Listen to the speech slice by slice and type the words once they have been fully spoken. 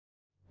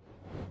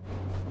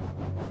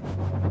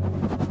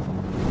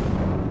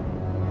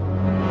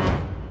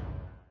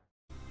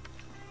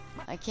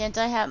can't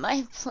I have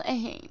my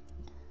plane?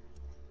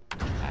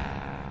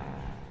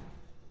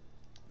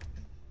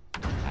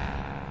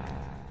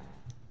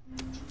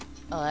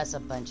 Oh, that's a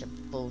bunch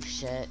of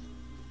bullshit.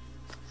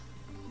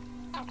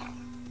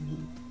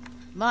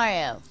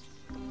 Mario.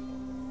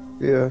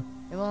 Yeah.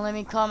 It won't let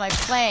me call my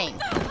plane.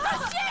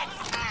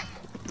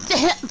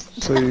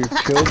 So you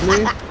killed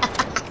me?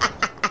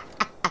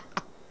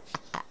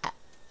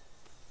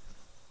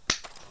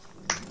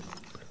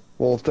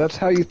 Well, if that's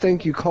how you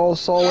think you call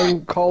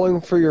calling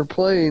for your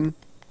plane.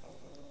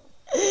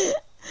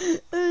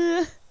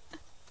 It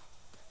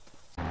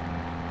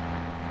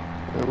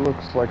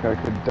looks like I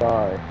could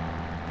die.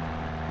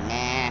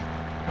 Nah.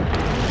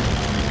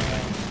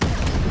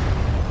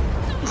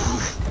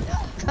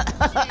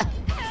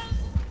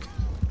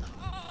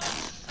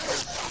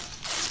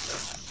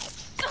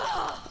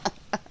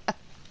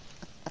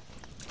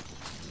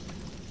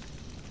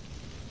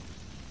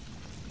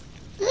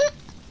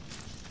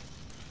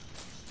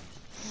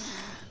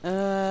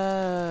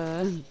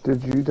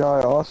 Did you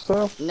die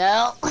also?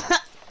 No.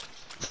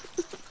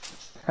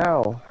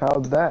 How?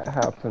 How'd that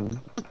happen?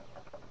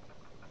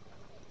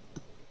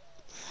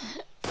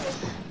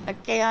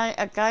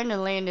 I kinda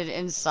landed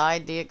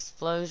inside the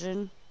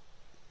explosion.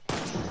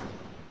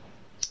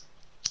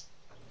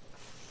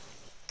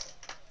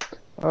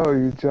 Oh,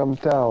 you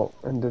jumped out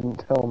and didn't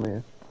tell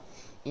me.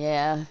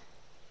 Yeah.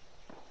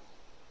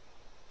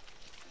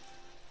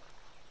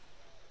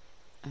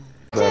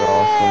 Is that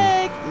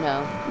awesome?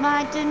 No.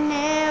 My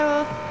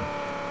dinero.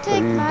 So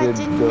Take you my did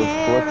dinero. go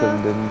flipping,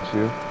 didn't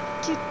you?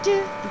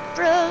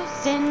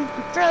 I'm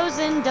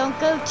frozen. Don't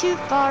go too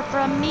far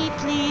from me,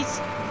 please.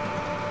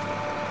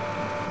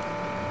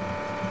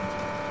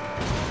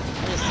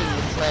 I just seen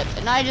you flip,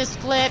 and I just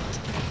flipped.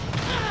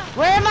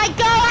 Where am I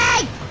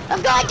going?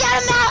 I'm going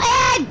down a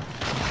mountain!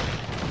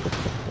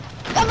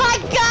 Oh my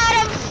god,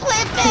 I'm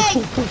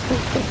flipping!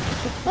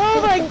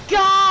 Oh my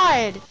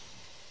god!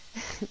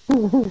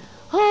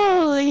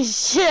 Holy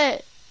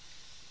shit!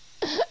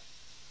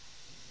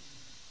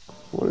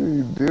 What are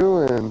you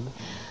doing?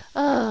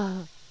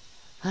 Oh.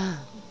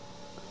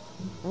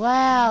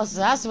 Wow, so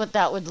that's what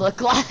that would look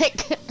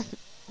like.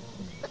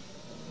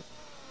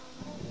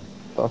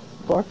 The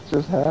fuck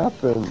just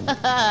happened?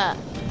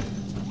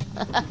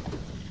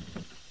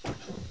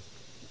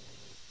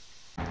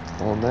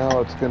 Well, now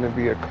it's gonna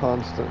be a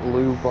constant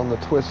loop on the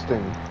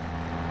twisting.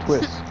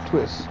 Twist,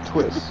 twist,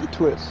 twist,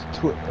 twist,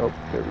 twist. Oh,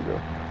 there we go.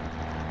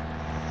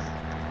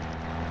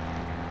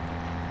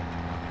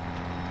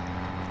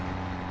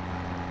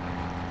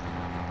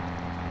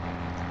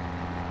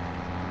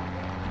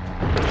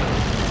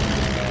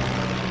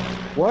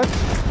 What?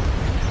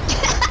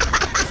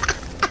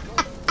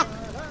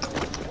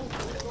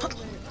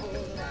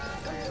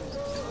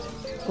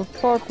 The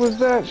fuck was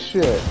that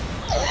shit?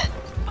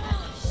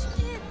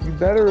 You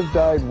better have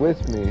died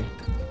with me.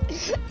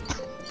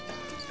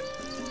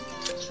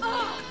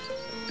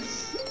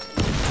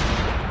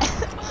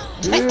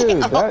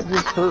 Dude, that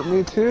just hurt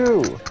me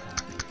too.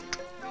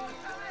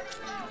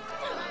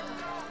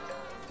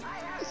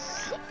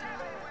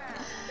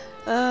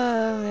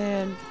 Oh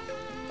man.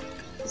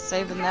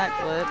 Saving that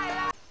clip.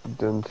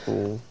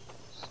 Dental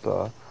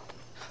stuff.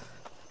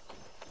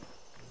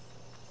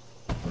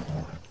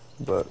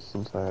 But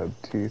since I had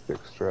teeth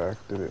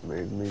extracted, it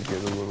made me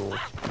get a little...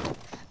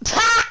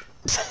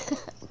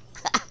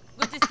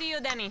 Good to see you,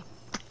 Danny.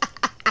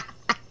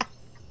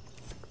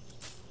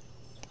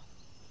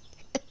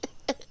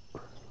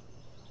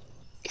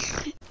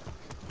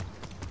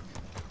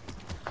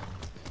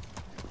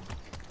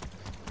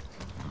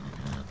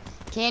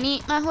 Can't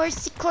eat my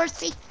horsey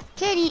coursey.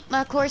 Can't eat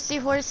my coursey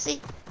horsey.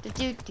 Do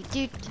do do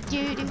do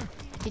do do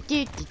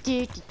do do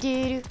do do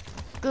do.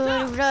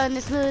 Gonna run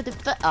this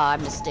motherfucker. Oh, I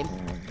missed him.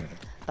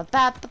 Ba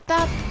ba ba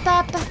ba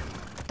ba ba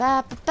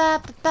ba ba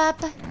ba ba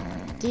ba.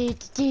 Do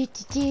do do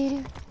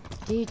do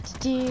do do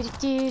do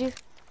do.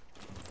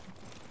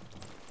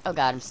 Oh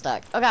god, I'm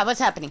stuck. Oh god, what's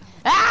happening?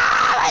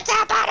 Ah, what's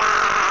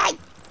happening?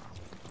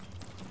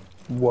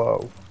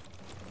 Whoa.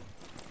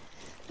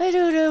 I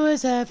don't know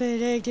what's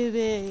happening to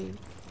me.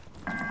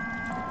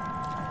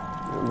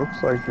 It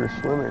looks like you're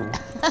swimming.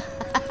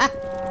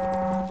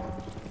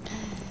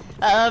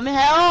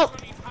 Help!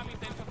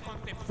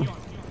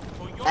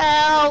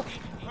 Help!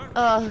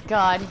 Oh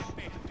god.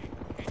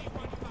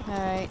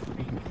 Alright.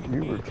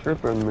 You were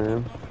tripping,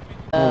 man.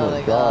 Oh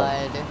my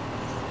god.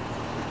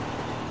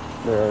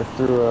 There, I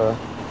threw a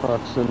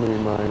proximity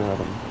mine at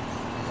him.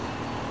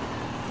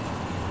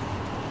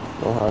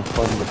 Don't have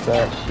fun with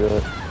that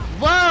shit.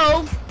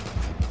 Whoa!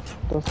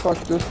 The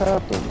fuck just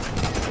happened?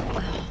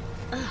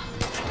 I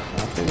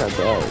think I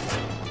died.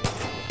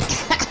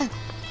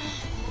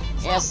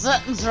 Yeah,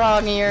 something's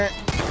wrong here.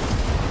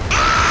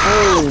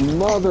 Holy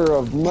mother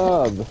of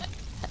mud!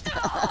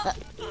 Help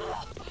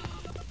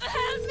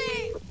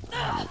me!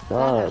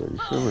 God, are you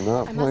sure we're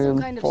not I must playing some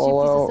kind of ship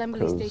Fallout? disassembly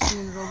 'Cause station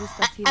in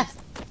Robustus Hills.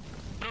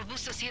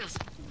 Robustus Hills.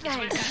 I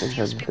think I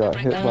just got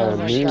hit by Oh a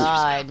my nuke.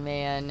 god,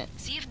 man.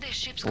 See if the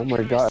ships Oh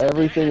my god,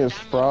 everything is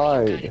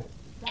fried.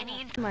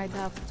 Might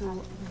have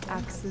to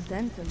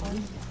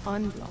accidentally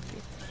unblock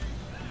it.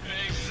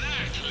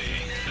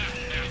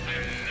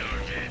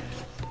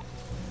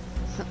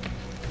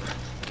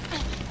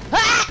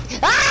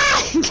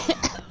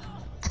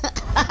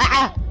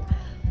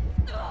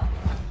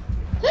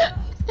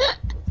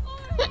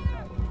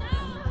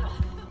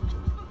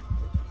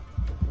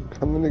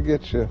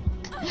 get you.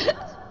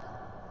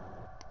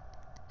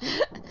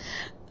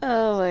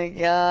 Oh my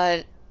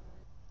god.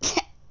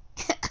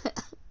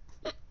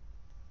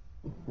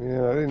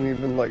 Yeah, I didn't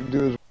even like do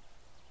his.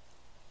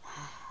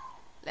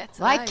 Let's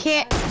Why ride.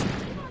 can't...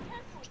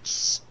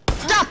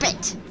 Stop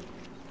it!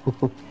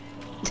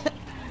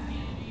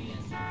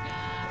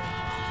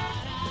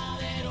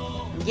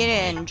 Get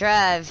in,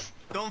 drive.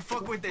 Don't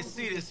fuck with the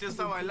seat, it's just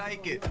how I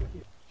like it.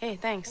 Hey,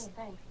 thanks.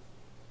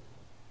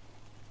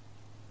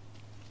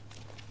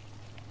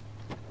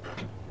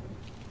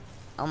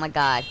 Oh my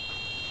god.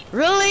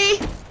 Really?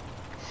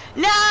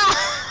 No!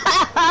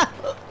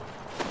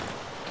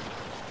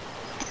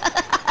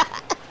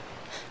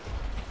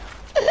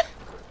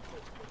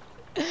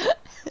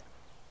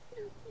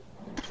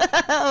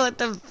 What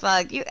the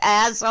fuck, you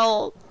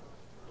asshole.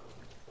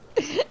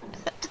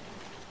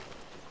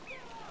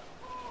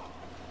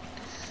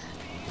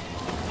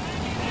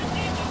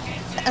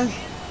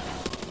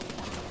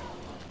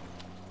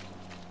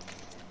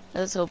 I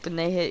was hoping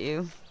they hit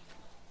you.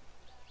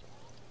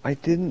 I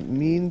didn't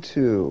mean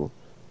to.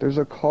 There's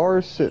a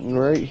car sitting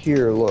right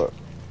here, look.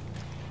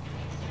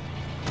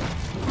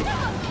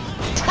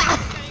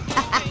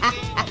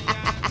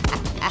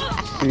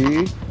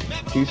 See?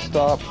 He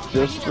stopped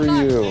just for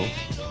you.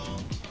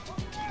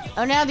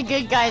 Oh, now the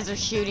good guys are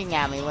shooting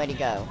at me. Way to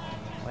go.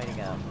 Way to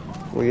go.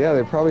 Well, yeah,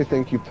 they probably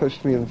think you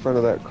pushed me in front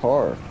of that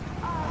car.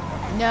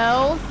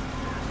 No.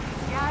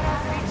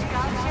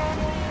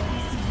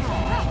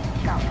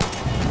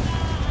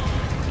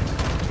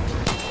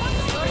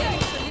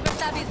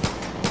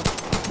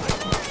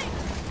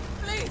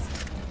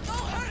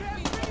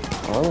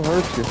 I'll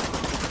hurt you.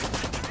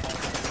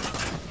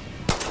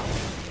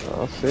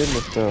 I'll save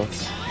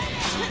myself.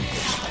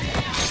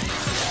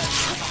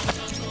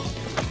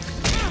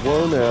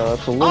 Whoa now,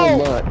 that's a little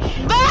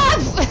much. Bob!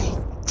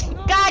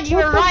 God, you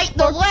were right in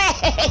the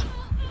way!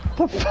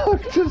 What the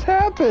fuck just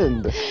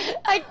happened?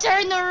 I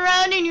turned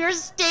around and you're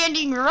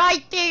standing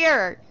right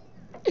there!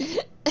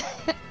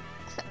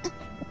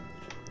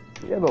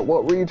 Yeah, but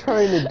what were you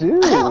trying to do?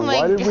 Oh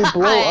my Why did we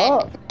blow God.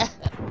 up?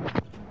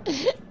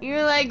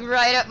 You're like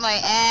right up my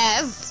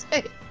ass.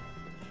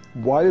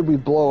 Why did we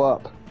blow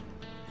up?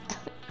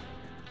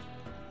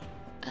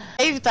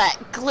 Save that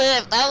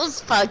clip, that was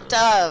fucked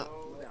up.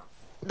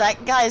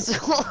 That guy's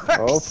horse.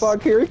 Oh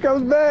fuck, here he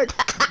comes back!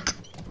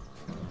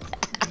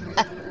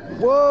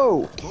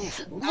 Whoa!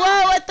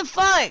 Whoa, what the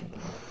fuck?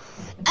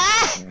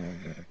 Ah!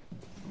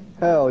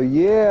 Hell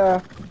yeah!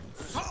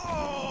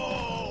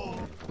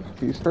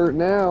 He's hurt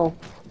now.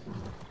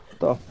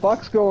 The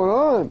fuck's going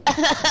on?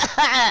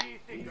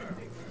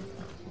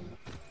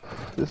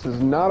 This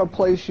is not a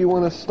place you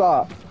want to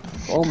stop.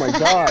 Oh my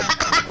god.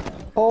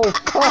 Oh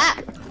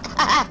fuck!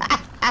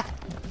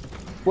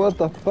 What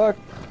the fuck?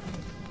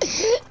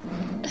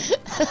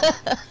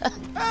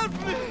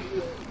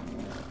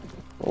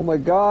 Oh my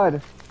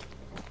god.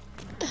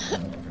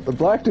 The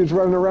black dude's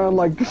running around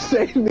like,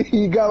 save me,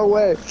 he got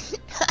away.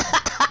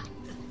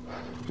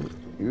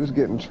 He was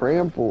getting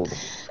trampled.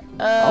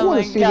 I Oh want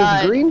my to see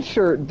God. this green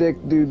shirt dick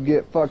dude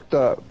get fucked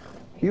up.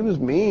 He was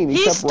mean.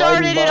 He kept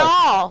started riding it by.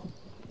 all.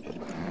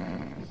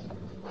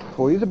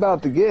 Well, he's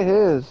about to get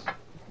his.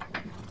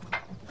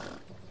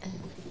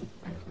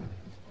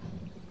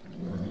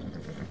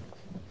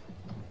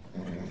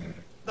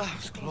 That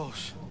was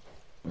close.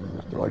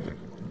 Like,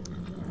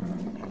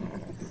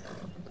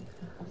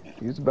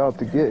 he's about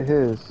to get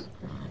his.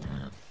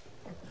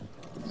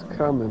 It's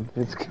coming.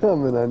 It's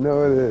coming. I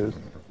know it is.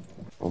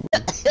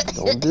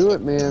 Don't do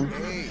it, man.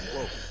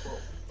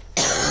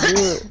 Don't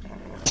do it.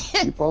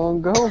 Keep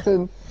on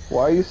going.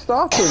 Why are you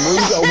stopping?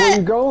 Where are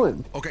you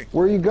going? Okay.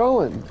 Where are you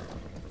going?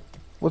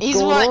 What's He's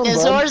going wanting on,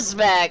 his bud? horse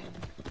back.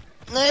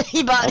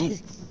 He bought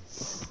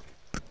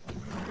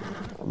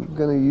I'm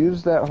gonna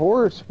use that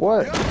horse.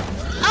 What?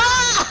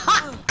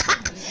 Ah!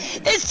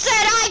 It said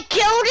I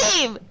killed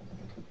him!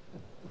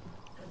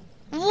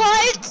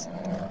 What?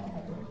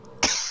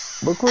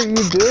 Look what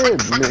you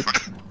did, Nick.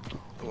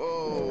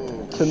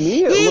 To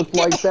me, it looked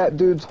like that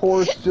dude's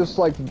horse just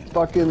like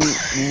fucking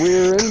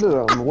rear-ended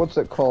him. What's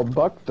it called?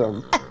 Bucked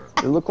him.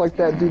 It looked like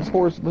that dude's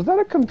horse. Was that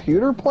a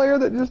computer player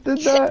that just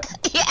did that?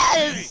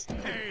 Yes!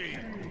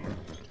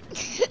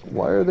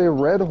 Why are they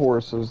red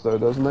horses, though?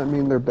 Doesn't that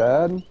mean they're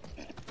bad?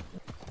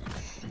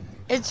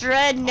 It's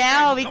red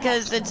now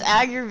because it's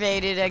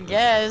aggravated, I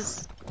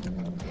guess.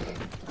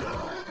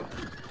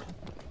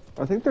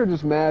 I think they're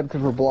just mad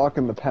because we're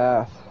blocking the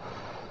path.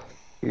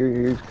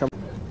 Here, he's coming.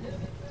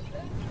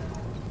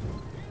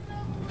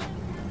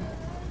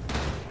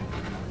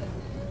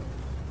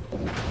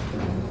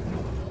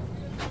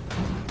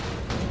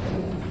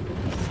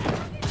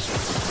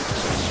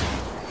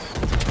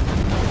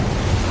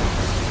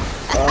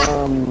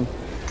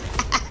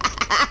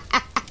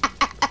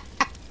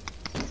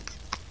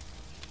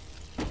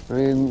 I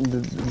mean,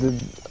 does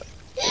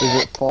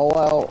it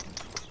Fallout?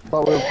 I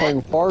thought we were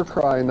playing Far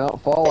Cry,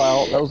 not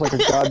Fallout. That was like a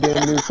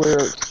goddamn nuclear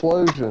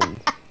explosion.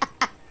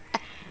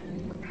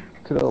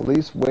 Could have at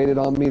least waited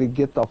on me to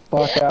get the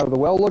fuck out of the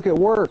well. Look, it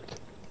worked.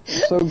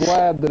 I'm so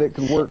glad that it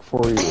could work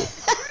for you.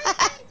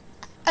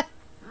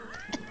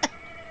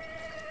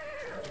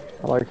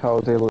 I like how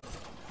they look.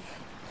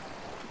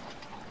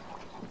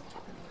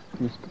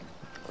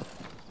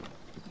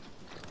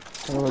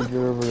 How do I get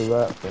over to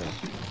that thing?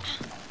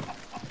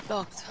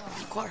 Locked,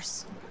 of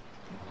course.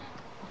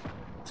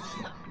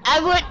 I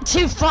went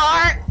too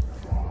far.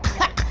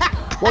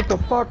 What the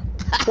fuck?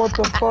 What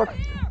the fuck?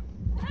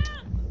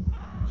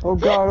 Oh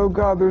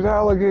god, there's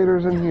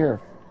alligators in here.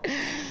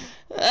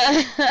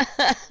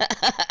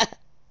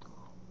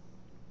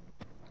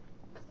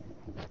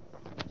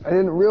 I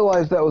didn't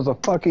realize that was a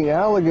fucking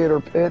alligator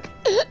pit.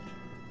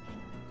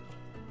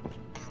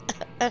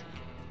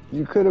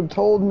 You could have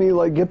told me,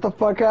 like, get the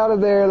fuck out of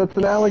there, that's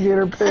an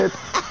alligator pit.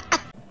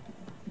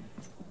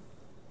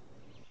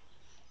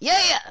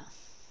 Yeah.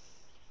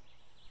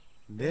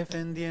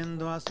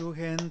 Defendiendo a su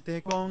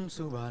gente con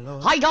su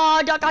valor. Hi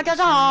da da da da Sin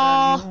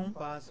da. dar ni un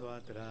paso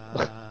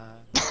atrás.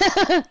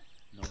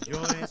 No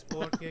llores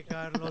porque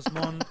Carlos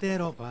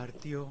Montero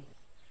partió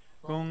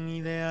con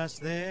ideas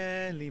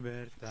de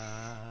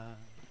libertad.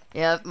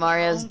 Yep,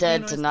 Mario's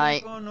dead Aunque no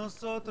esté tonight. con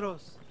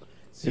nosotros,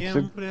 It's a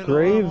siempre lo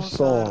grave vamos a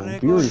song. Be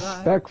recordar.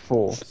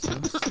 respectful.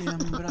 Sin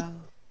siembra.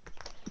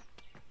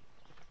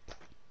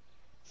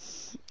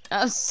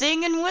 I'm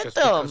singing with Just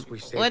them. because we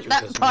saved With you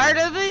that doesn't part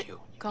mean of we love it. you.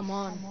 Come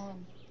on.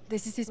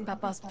 This is his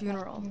papa's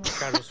funeral.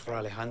 Carlos for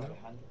Alejandro?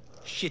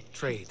 Shit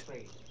trade.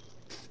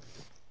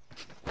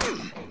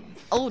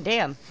 Oh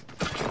damn.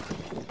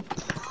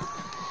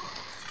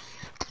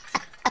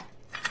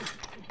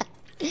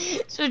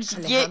 That's what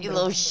you get, you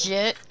little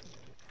shit.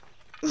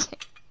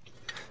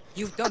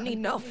 You've done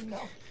enough.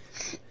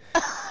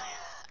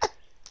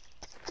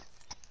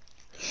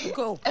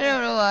 Go. I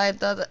don't know why I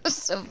thought that was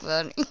so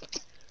funny.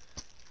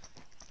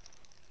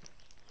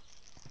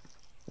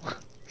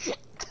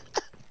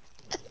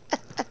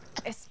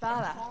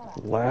 Espada.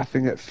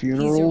 Laughing at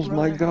funerals,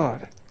 my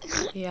brother.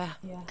 god. Yeah.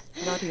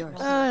 Not yours.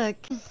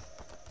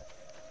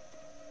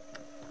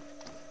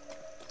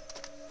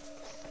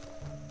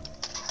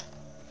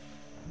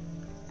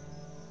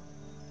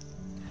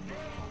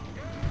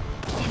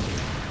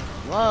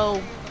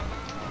 Whoa.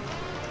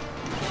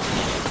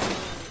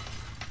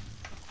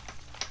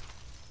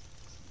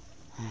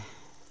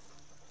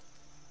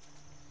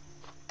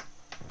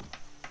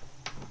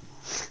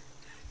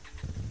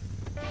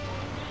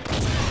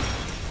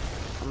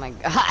 Oh my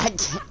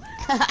god.